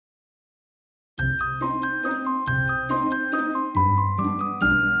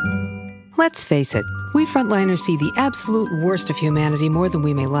Let's face it, we frontliners see the absolute worst of humanity more than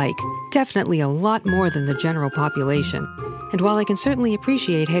we may like. Definitely a lot more than the general population. And while I can certainly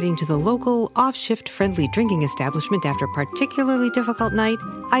appreciate heading to the local, off-shift friendly drinking establishment after a particularly difficult night,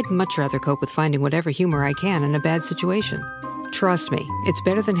 I'd much rather cope with finding whatever humor I can in a bad situation. Trust me, it's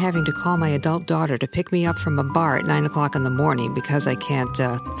better than having to call my adult daughter to pick me up from a bar at 9 o'clock in the morning because I can't,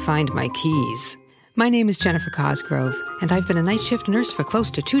 find my keys. My name is Jennifer Cosgrove, and I've been a night shift nurse for close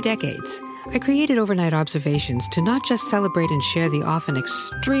to 2 decades. I created Overnight Observations to not just celebrate and share the often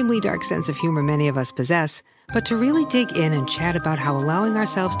extremely dark sense of humor many of us possess, but to really dig in and chat about how allowing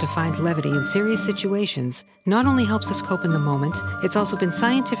ourselves to find levity in serious situations not only helps us cope in the moment, it's also been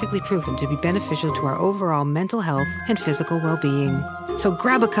scientifically proven to be beneficial to our overall mental health and physical well-being. So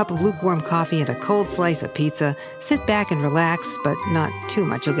grab a cup of lukewarm coffee and a cold slice of pizza, sit back and relax, but not too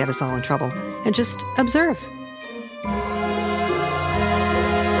much, you'll get us all in trouble, and just observe.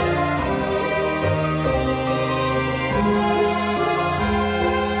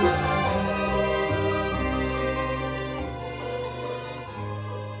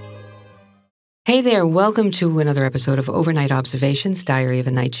 Hey there, welcome to another episode of Overnight Observations, Diary of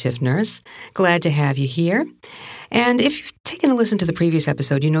a Night Shift Nurse. Glad to have you here. And if you've taken a listen to the previous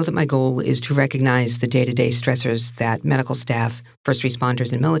episode, you know that my goal is to recognize the day-to-day stressors that medical staff, first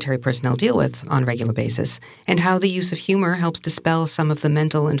responders, and military personnel deal with on a regular basis, and how the use of humor helps dispel some of the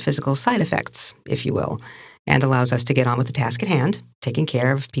mental and physical side effects, if you will, and allows us to get on with the task at hand, taking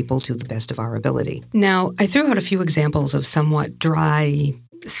care of people to the best of our ability. Now, I threw out a few examples of somewhat dry,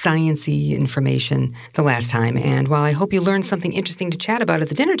 science-y information the last time, and while I hope you learned something interesting to chat about at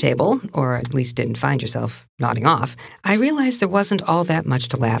the dinner table, or at least didn't find yourself nodding off, I realized there wasn't all that much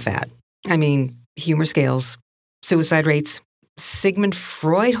to laugh at. I mean, humor scales, suicide rates, Sigmund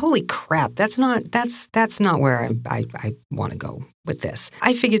Freud, holy crap, that's not where I want to go with this.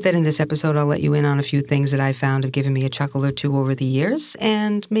 I figured that in this episode I'll let you in on a few things that I found have given me a chuckle or two over the years,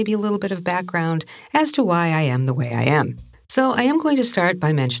 and maybe a little bit of background as to why I am the way I am. So I am going to start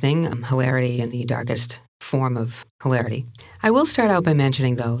by mentioning hilarity in the darkest form of hilarity. I will start out by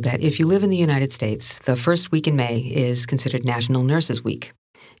mentioning, though, that if you live in the United States, the first week in May is considered National Nurses Week.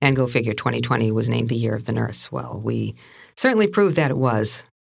 And go figure, 2020 was named the Year of the Nurse. Well, we certainly proved that it was,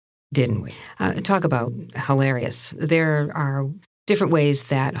 didn't we? Talk about hilarious. There are different ways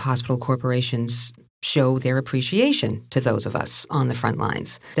that hospital corporations show their appreciation to those of us on the front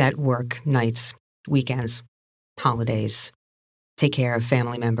lines that work nights, weekends, holidays, take care of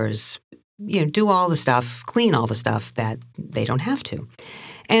family members, do all the stuff, clean all the stuff that they don't have to.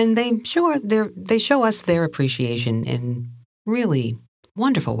 And they show us their appreciation in really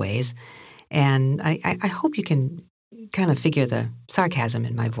wonderful ways. And I hope you can kind of figure the sarcasm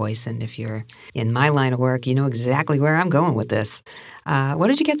in my voice. And if you're in my line of work, you know exactly where I'm going with this. What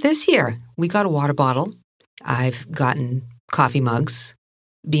did you get this year? We got a water bottle. I've gotten coffee mugs,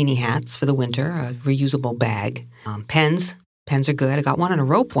 beanie hats for the winter, a reusable bag, pens. Pens are good. I got one on a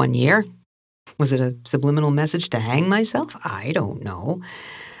rope one year. Was it a subliminal message to hang myself? I don't know.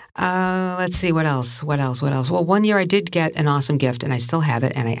 Let's see, what else? Well, one year I did get an awesome gift, and I still have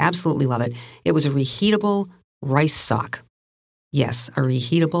it, and I absolutely love it. It was a reheatable rice sock. Yes, a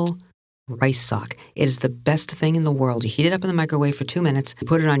reheatable rice sock. It is the best thing in the world. You heat it up in the microwave for 2 minutes, you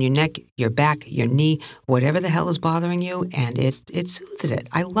put it on your neck, your back, your knee, whatever the hell is bothering you, and it soothes it.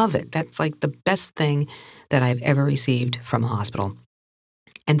 I love it. That's like the best thing that I've ever received from a hospital.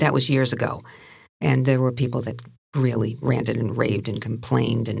 And that was years ago. And there were people that really ranted and raved and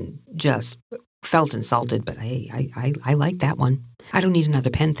complained and just felt insulted, but I like that one. I don't need another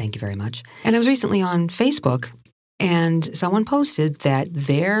pen, thank you very much. And I was recently on Facebook, and someone posted that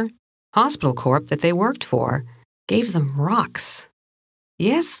their hospital corp that they worked for gave them rocks.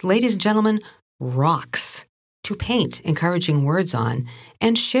 Yes, ladies and gentlemen, rocks to paint encouraging words on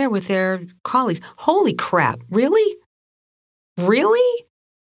and share with their colleagues. Holy crap, really? Really?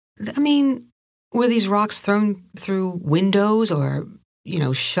 I mean, were these rocks thrown through windows or,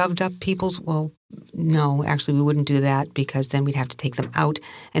 shoved up people's? Well, no, actually we wouldn't do that because then we'd have to take them out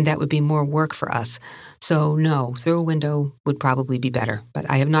and that would be more work for us. So no, through a window would probably be better. But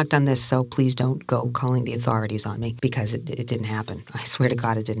I have not done this, so please don't go calling the authorities on me because it didn't happen. I swear to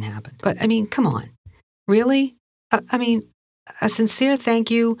God it didn't happen. But I mean, come on. Really? A sincere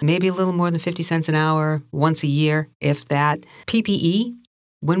thank you, maybe a little more than 50 cents an hour, once a year, if that. PPE,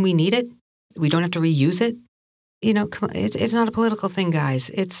 when we need it, we don't have to reuse it. Come on, it's not a political thing, guys.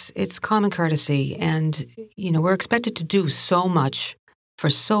 It's common courtesy, and we're expected to do so much for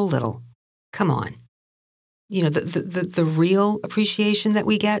so little. Come on, the real appreciation that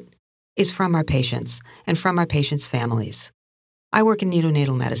we get is from our patients and from our patients' families. I work in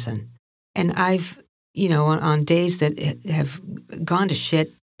neonatal medicine. And I've, on days that have gone to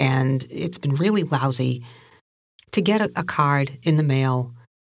shit and it's been really lousy, to get a card in the mail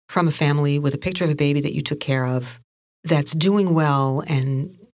from a family with a picture of a baby that you took care of that's doing well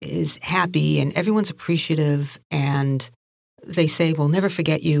and is happy and everyone's appreciative and they say, we'll never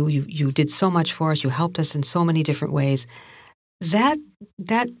forget you. You did so much for us. You helped us in so many different ways. That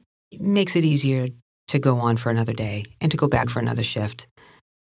makes it easier to go on for another day and to go back for another shift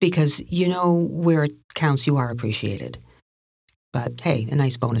because where it counts, you are appreciated. But hey, a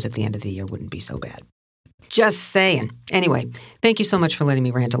nice bonus at the end of the year wouldn't be so bad. Just saying. Anyway, thank you so much for letting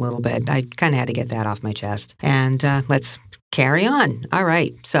me rant a little bit. I kind of had to get that off my chest. And let's carry on. All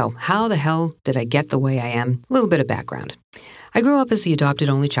right. So how the hell did I get the way I am? A little bit of background. I grew up as the adopted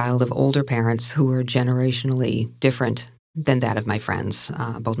only child of older parents who were generationally different than that of my friends.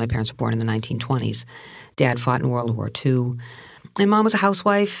 Both my parents were born in the 1920s. Dad fought in World War II. And Mom was a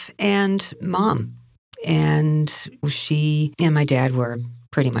housewife and mom. And she and my dad were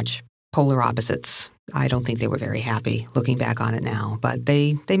pretty much polar opposites. I don't think they were very happy looking back on it now, but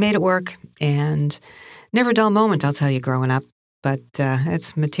they made it work and never a dull moment, I'll tell you, growing up. But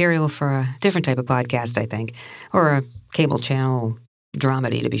it's material for a different type of podcast, I think, or a cable channel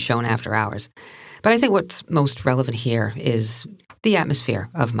dramedy to be shown after hours. But I think what's most relevant here is the atmosphere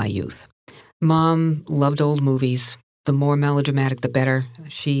of my youth. Mom loved old movies. The more melodramatic, the better.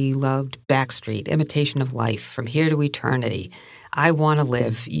 She loved Backstreet, Imitation of Life, From Here to Eternity, I Want to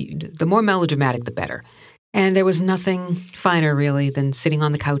Live. The more melodramatic, the better. And there was nothing finer, really, than sitting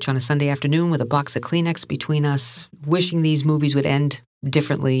on the couch on a Sunday afternoon with a box of Kleenex between us, wishing these movies would end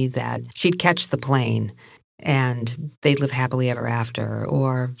differently, that she'd catch the plane and they'd live happily ever after,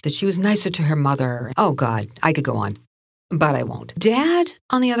 or that she was nicer to her mother. Oh, God, I could go on, but I won't. Dad,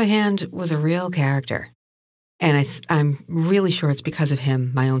 on the other hand, was a real character. And I'm really sure it's because of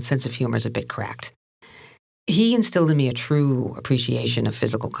him my own sense of humor is a bit cracked. He instilled in me a true appreciation of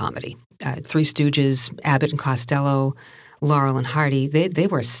physical comedy. Three Stooges, Abbott and Costello, Laurel and Hardy, they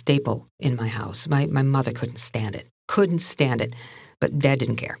were a staple in my house. My mother couldn't stand it. But Dad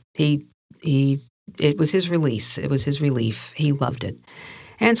didn't care. It was his release. It was his relief. He loved it.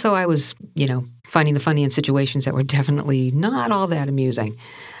 And so I was, finding the funny in situations that were definitely not all that amusing.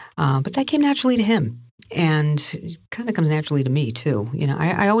 But that came naturally to him. And it kind of comes naturally to me, too.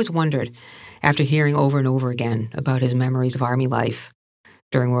 I always wondered, after hearing over and over again about his memories of Army life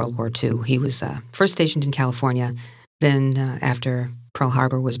during World War II. He was first stationed in California. Then after Pearl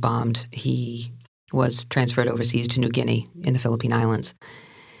Harbor was bombed, he was transferred overseas to New Guinea in the Philippine Islands.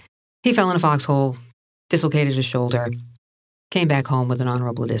 He fell in a foxhole, dislocated his shoulder, came back home with an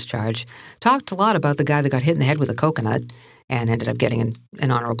honorable discharge, talked a lot about the guy that got hit in the head with a coconut, and ended up getting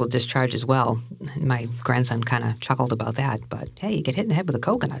an honorable discharge as well. My grandson kind of chuckled about that, but hey, you get hit in the head with a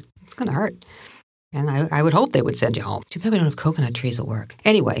coconut, it's going to hurt. And I would hope they would send you home. Too bad we don't have coconut trees at work.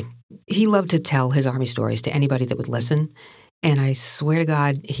 Anyway, he loved to tell his Army stories to anybody that would listen, and I swear to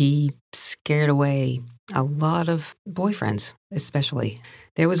God, he scared away a lot of boyfriends, especially.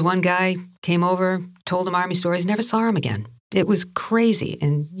 There was one guy, came over, told him Army stories, never saw him again. It was crazy.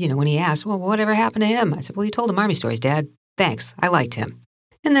 And, when he asked, well, whatever happened to him? I said, well, you told him Army stories, Dad. Thanks. I liked him.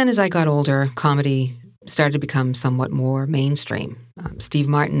 And then as I got older, comedy started to become somewhat more mainstream. Steve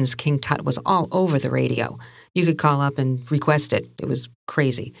Martin's King Tut was all over the radio. You could call up and request it. It was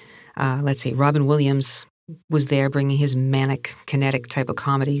crazy. Let's see, Robin Williams was there bringing his manic, kinetic type of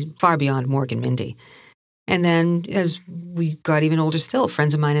comedy far beyond Mork and Mindy. And then as we got even older still,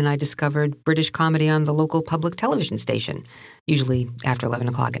 friends of mine and I discovered British comedy on the local public television station, usually after 11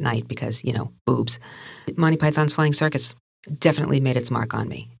 o'clock at night because, boobs. Monty Python's Flying Circus definitely made its mark on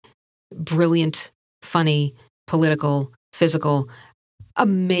me. Brilliant, funny, political, physical,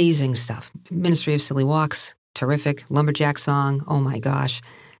 amazing stuff. Ministry of Silly Walks, terrific. Lumberjack Song, oh my gosh.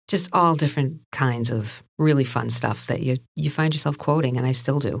 Just all different kinds of really fun stuff that you find yourself quoting, and I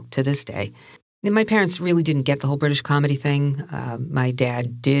still do to this day. And my parents really didn't get the whole British comedy thing. My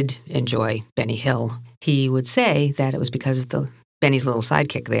dad did enjoy Benny Hill. He would say that it was because of Benny's little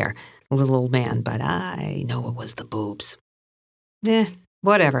sidekick there, a little old man, but I know it was the boobs.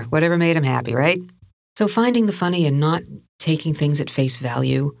 Whatever made him happy, right? So finding the funny and not taking things at face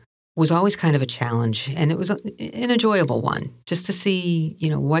value was always kind of a challenge, and it was an enjoyable one, just to see,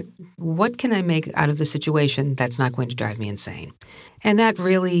 what can I make out of the situation that's not going to drive me insane. And that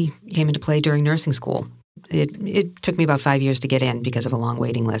really came into play during nursing school. It took me about 5 years to get in because of a long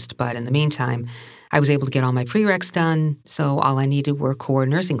waiting list, but in the meantime, I was able to get all my prereqs done, so all I needed were core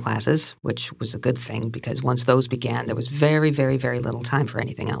nursing classes, which was a good thing because once those began, there was very, very, very little time for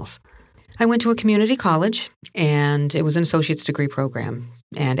anything else. I went to a community college, and it was an associate's degree program.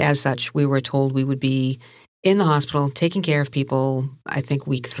 And as such, we were told we would be in the hospital taking care of people, I think,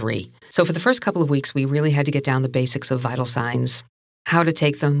 week 3. So for the first couple of weeks, we really had to get down the basics of vital signs, how to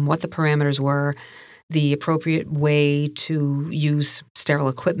take them, what the parameters were, the appropriate way to use sterile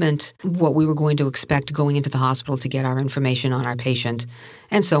equipment, what we were going to expect going into the hospital to get our information on our patient,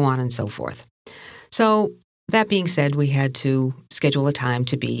 and so on and so forth. So that being said, we had to schedule a time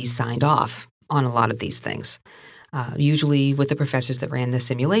to be signed off on a lot of these things, usually with the professors that ran the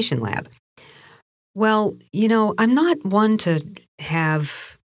simulation lab. Well, I'm not one to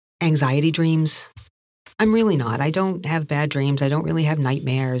have anxiety dreams. I'm really not. I don't have bad dreams. I don't really have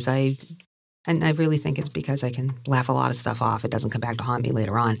nightmares. And I really think it's because I can laugh a lot of stuff off. It doesn't come back to haunt me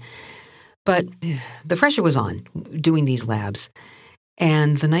later on. But the pressure was on doing these labs.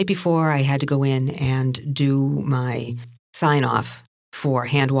 And the night before, I had to go in and do my sign-off for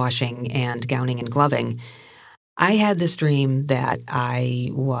hand washing and gowning and gloving. I had this dream that I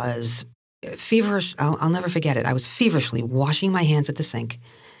was feverish. I'll never forget it. I was feverishly washing my hands at the sink.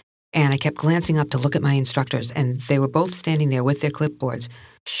 And I kept glancing up to look at my instructors, and they were both standing there with their clipboards,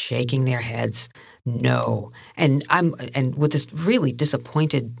 shaking their heads, no. And with this really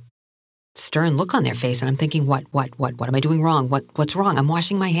disappointed, stern look on their face, and I'm thinking, what am I doing wrong? What's wrong? I'm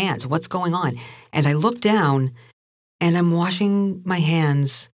washing my hands. What's going on? And I look down, and I'm washing my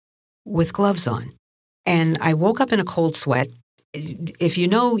hands with gloves on. And I woke up in a cold sweat. If you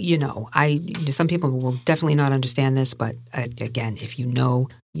know, you know. Some people will definitely not understand this, but again, if you know,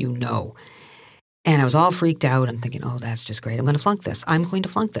 you know. And I was all freaked out. I'm thinking, oh, that's just great. I'm going to flunk this. I'm going to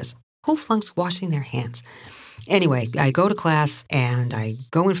flunk this. Who flunks washing their hands? Anyway, I go to class and I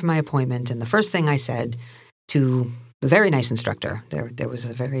go in for my appointment. And the first thing I said to the very nice instructor, there was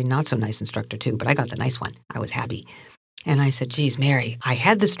a very not so nice instructor too, but I got the nice one. I was happy. And I said, geez, Mary, I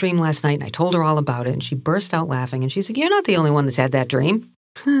had this dream last night and I told her all about it. And she burst out laughing and she said, you're not the only one that's had that dream.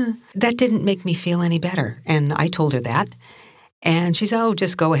 That didn't make me feel any better. And I told her that. And she said, oh,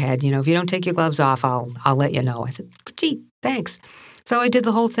 just go ahead. If you don't take your gloves off, I'll let you know. I said, gee, thanks. So I did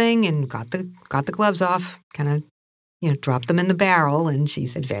the whole thing and got the gloves off, kind of, dropped them in the barrel. And she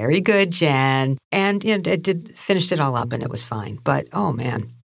said, very good, Jen. And, finished it all up and it was fine. But, oh,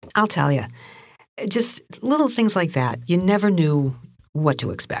 man, I'll tell you, just little things like that. You never knew what to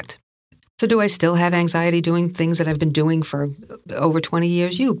expect. So do I still have anxiety doing things that I've been doing for over 20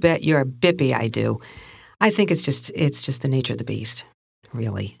 years? You bet you're a bippy I do. I think it's just the nature of the beast,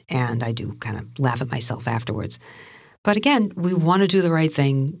 really. And I do kind of laugh at myself afterwards. But again, we want to do the right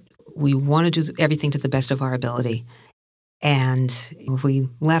thing. We want to do everything to the best of our ability. And if we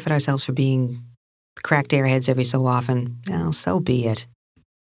laugh at ourselves for being cracked airheads every so often, well, so be it.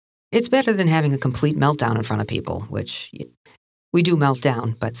 It's better than having a complete meltdown in front of people, which we do melt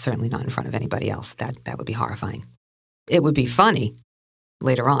down, but certainly not in front of anybody else. That would be horrifying. It would be funny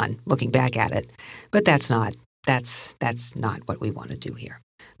later on, looking back at it, but that's not what we want to do here.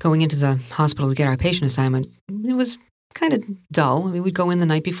 Going into the hospital to get our patient assignment, it was kind of dull. I mean, we'd go in the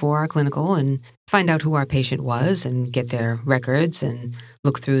night before our clinical and find out who our patient was and get their records and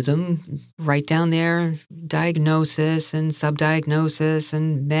look through them, write down their diagnosis and subdiagnosis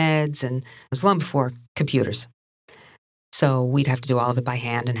and meds, and it was long before computers. So we'd have to do all of it by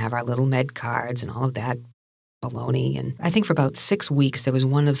hand and have our little med cards and all of that baloney. And I think for about 6 weeks, there was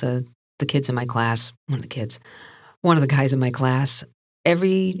one of the kids in my class, one of the guys in my class,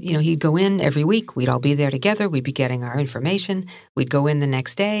 he'd go in every week. We'd all be there together. We'd be getting our information. We'd go in the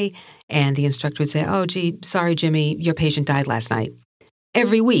next day, and the instructor would say, oh, gee, sorry, Jimmy, your patient died last night.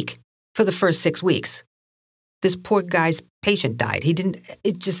 Every week for the first 6 weeks. This poor guy's patient died.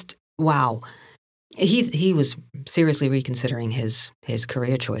 Wow. He was seriously reconsidering his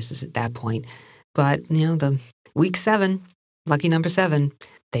career choices at that point. But, the week 7, lucky number 7,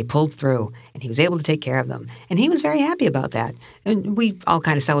 they pulled through, and he was able to take care of them. And he was very happy about that. And we all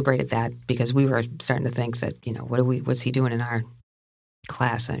kind of celebrated that because we were starting to think that, what's he doing in our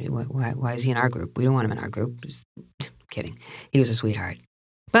class? I mean, why is he in our group? We don't want him in our group. Just kidding. He was a sweetheart.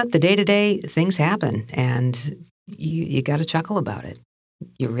 But the day-to-day things happen, and you got to chuckle about it.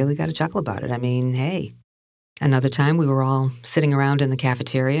 You really got to chuckle about it. I mean, hey, another time we were all sitting around in the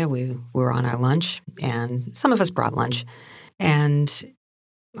cafeteria. We were on our lunch, and some of us brought lunch. And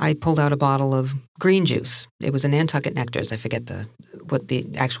I pulled out a bottle of green juice. It was a Nantucket Nectars. I forget what the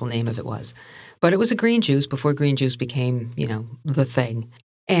actual name of it was. But it was a green juice before green juice became, the thing.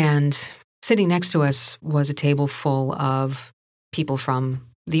 And sitting next to us was a table full of people from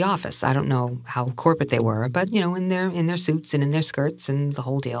the office. I don't know how corporate they were, but, in their suits and in their skirts and the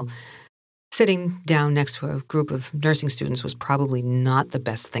whole deal. Sitting down next to a group of nursing students was probably not the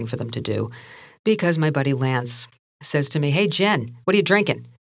best thing for them to do because my buddy Lance says to me, "Hey, Jen, what are you drinking?"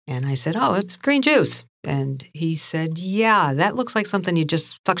 And I said, "Oh, it's green juice." And he said, "Yeah, that looks like something you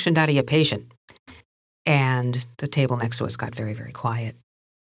just suctioned out of your patient." And the table next to us got very, very quiet.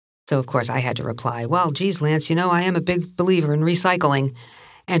 So, of course, I had to reply, "Well, geez, Lance, I am a big believer in recycling,"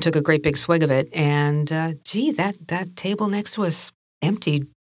 and took a great big swig of it. And, that table next to us emptied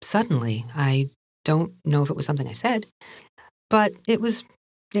suddenly. I don't know if it was something I said, but it was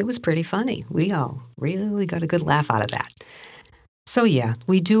pretty funny. We all really got a good laugh out of that. So, yeah,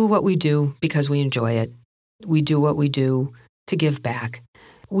 we do what we do because we enjoy it. We do what we do to give back.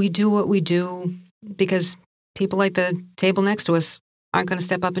 We do what we do because people like the table next to us aren't going to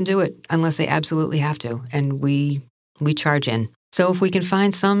step up and do it unless they absolutely have to, and we charge in. So if we can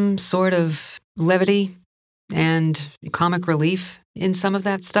find some sort of levity and comic relief in some of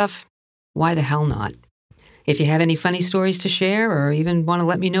that stuff, why the hell not? If you have any funny stories to share or even want to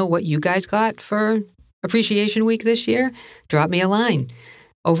let me know what you guys got for Appreciation Week this year, drop me a line.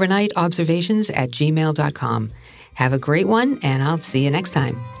 overnightobservations@gmail.com. Have a great one, and I'll see you next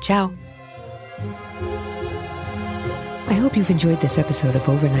time. Ciao. I hope you've enjoyed this episode of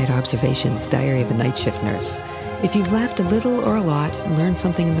Overnight Observations, Diary of a Night Shift Nurse. If you've laughed a little or a lot and learned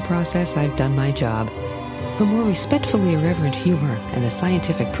something in the process, I've done my job. For more respectfully irreverent humor and the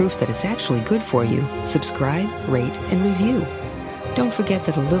scientific proof that it's actually good for you, subscribe, rate, and review. Don't forget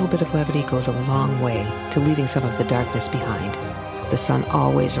that a little bit of levity goes a long way to leaving some of the darkness behind. The sun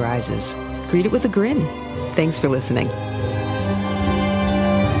always rises. Greet it with a grin. Thanks for listening.